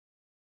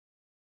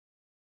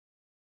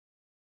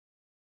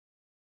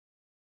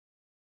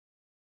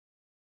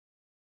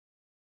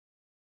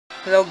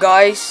Hello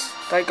guys,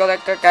 Toy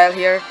Collector Kyle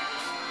here.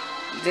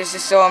 This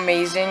is so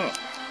amazing.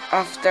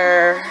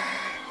 After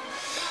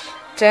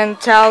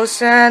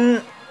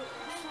 10,864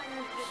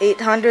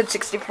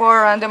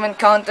 random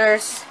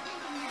encounters,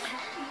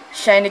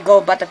 shiny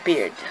Golbat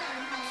appeared.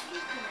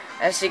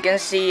 As you can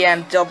see,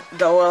 I'm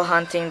double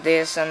hunting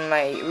this on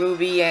my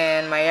ruby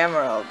and my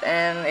emerald,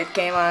 and it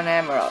came on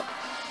emerald.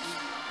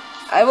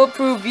 I will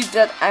prove you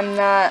that I'm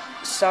not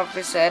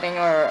self-resetting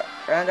or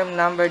random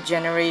number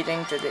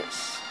generating to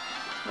this.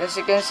 As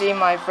you can see,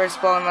 my first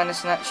Pokemon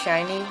is not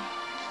shiny.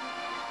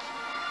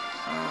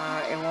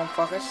 It won't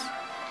focus.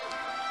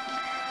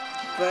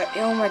 But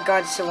oh my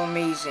god, it's so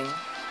amazing.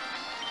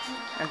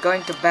 I'm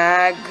going to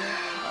bag.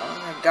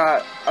 Oh my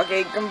god.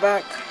 Okay, come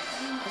back.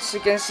 As you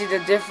can see the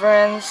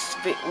difference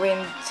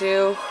between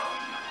two.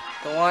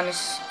 The one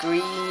is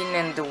green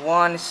and the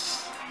one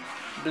is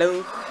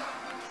blue.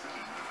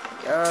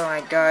 Oh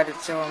my god,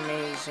 it's so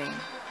amazing.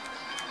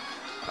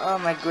 Oh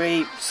my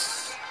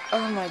grapes.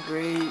 Oh my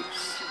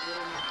grapes.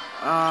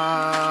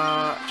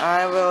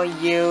 I will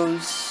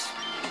use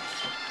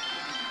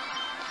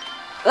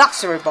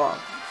Luxury Ball.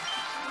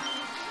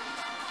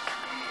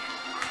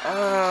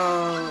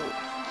 Oh,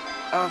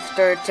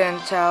 after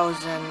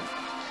 10,000.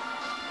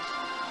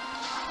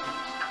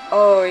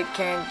 Oh, it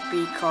can't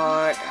be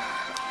caught.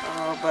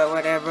 Oh, but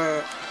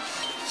whatever.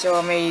 So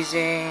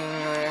amazing.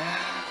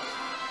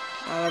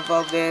 I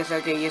love this.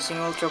 Okay, using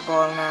Ultra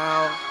Ball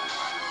now.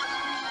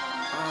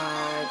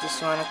 I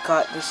just want to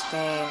cut this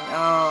thing.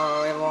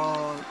 Oh, it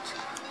won't.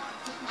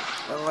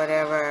 But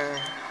whatever.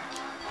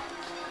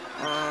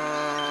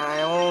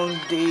 I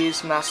won't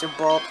use Master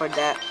Ball for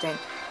that thing.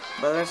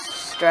 But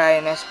let's try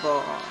an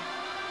S-Ball.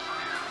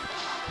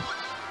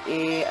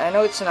 I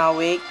know it's not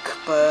weak,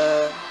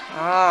 but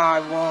I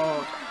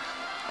won't.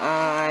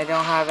 I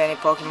don't have any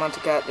Pokemon to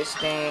catch this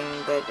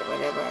thing, but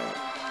whatever.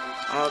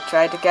 I'll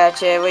try to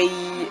catch it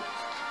with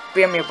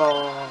Premier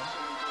Ball.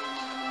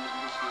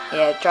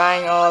 Yeah,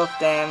 trying all of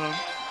them.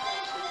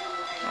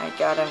 My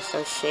god, I'm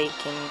so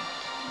shaking.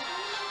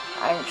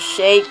 I'm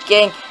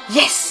shaking.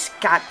 Yes,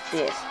 got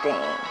this thing.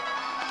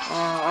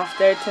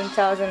 After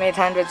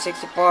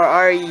 10,864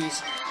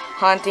 REs,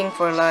 hunting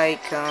for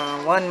like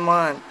 1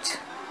 month.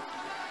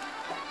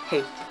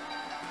 Hey.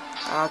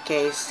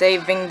 Okay,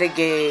 saving the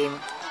game.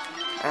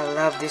 I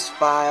love this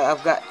file.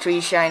 I've got 3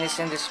 shinies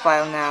in this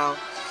file now.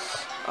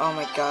 Oh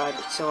my god,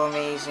 it's so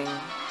amazing.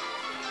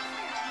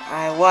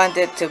 I want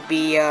it to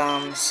be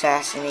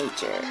Sassy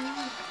Nature,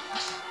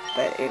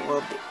 but it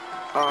will be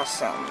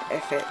awesome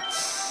if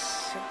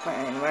it's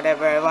fine.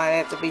 Whatever, I want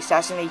it to be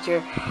Sassy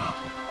Nature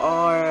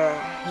or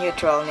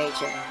Neutral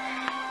Nature.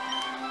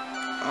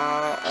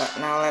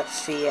 Now let's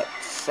see it.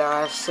 So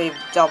I've saved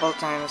double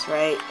times,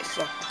 right?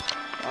 So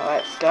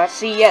let's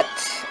see it.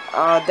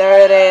 Oh,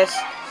 there it is.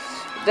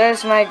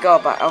 There's my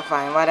Golbat. Oh,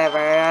 fine, whatever.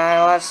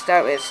 Let's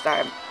start with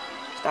Starmie.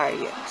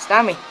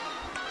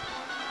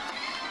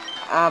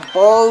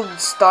 Bold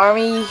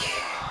Starmie.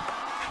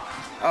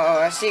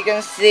 Oh, as you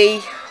can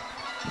see,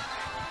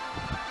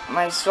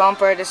 my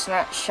Swampert is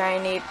not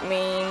shiny. It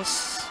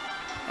means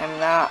I'm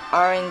not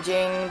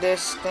oranging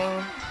this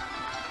thing.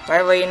 By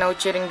the way, no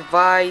cheating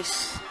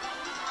device.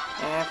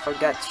 Yeah, I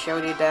forgot to show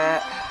you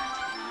that.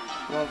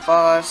 Won't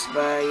follow us,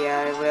 but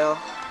yeah, I will.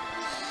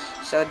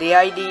 So the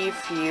ID,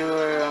 if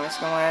you're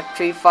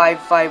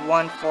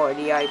 35514,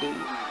 the ID.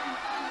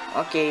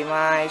 Okay,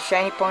 my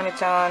shiny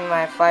Ponyton,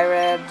 my Fire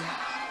Red,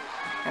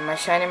 and my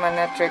shiny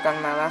Manectric on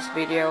my last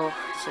video.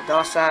 It's a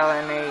Docile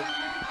and a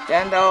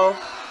Dendo.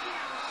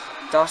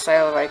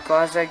 Docile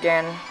Rayquaza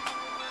again.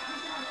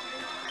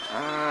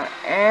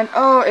 And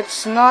oh,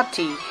 it's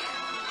Naughty.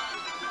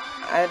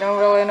 I don't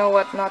really know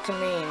what Naughty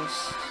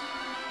means,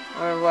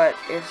 or what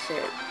is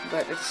it,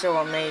 but it's so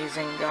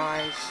amazing,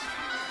 guys.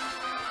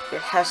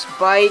 It has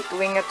Bite,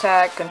 Wing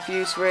Attack,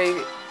 Confuse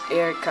Ray,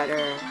 Air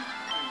Cutter.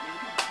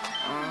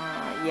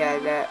 Yeah,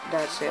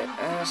 that's it.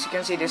 As you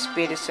can see, the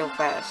speed is so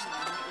fast.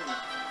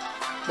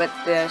 But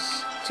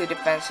there's 2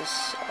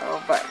 defenses.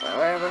 Oh, but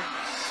whatever.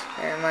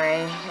 And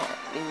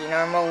the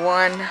normal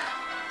one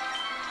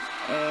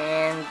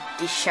and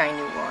the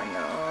shiny one.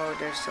 Oh,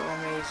 they're so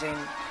amazing.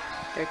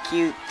 They're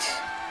cute.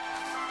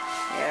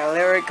 Yeah,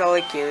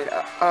 lyrically cute.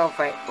 Oh,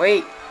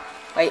 wait.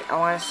 I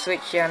want to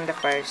switch on the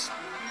first.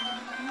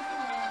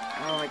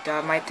 Oh my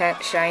god, my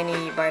 10th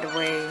shiny, by the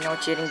way. No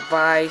cheating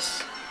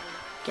device.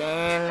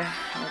 Again,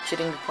 no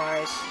cheating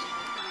device.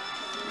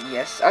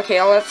 Yes. Okay,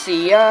 let's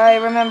see. I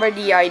remember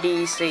the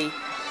ID. See,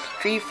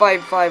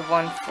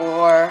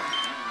 35514.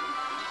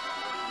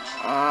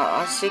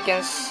 As you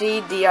can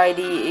see, the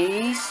ID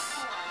is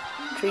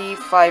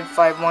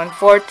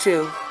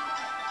 355142.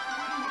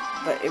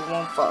 But it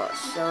won't fall.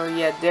 So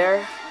yeah,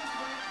 there.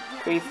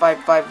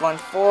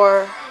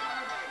 35514.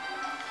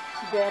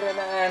 There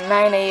at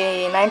 9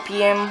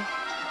 p.m.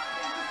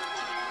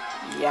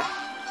 Yeah.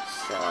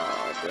 So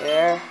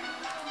there.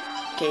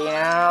 Okay,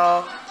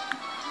 now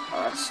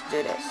let's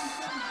do this.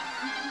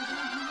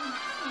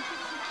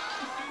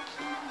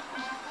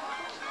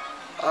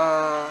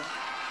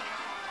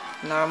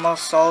 Normal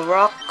Soul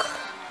Rock,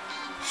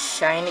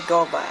 shiny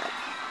Golbat.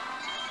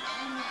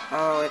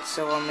 Oh, it's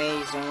so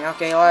amazing.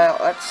 Okay, well,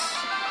 let's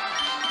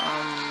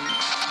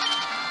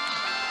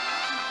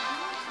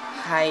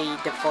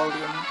hide the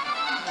volume.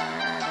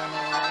 I don't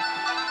know why.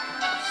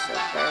 It's so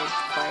very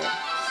quiet.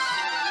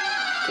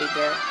 Okay,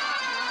 there.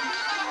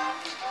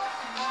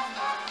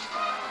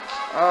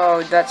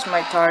 Oh, that's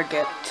my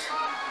target.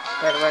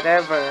 But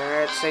whatever,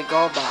 it's a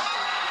Golbat.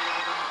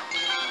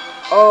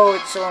 Oh,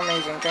 it's so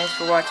amazing. Thanks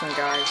for watching,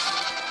 guys.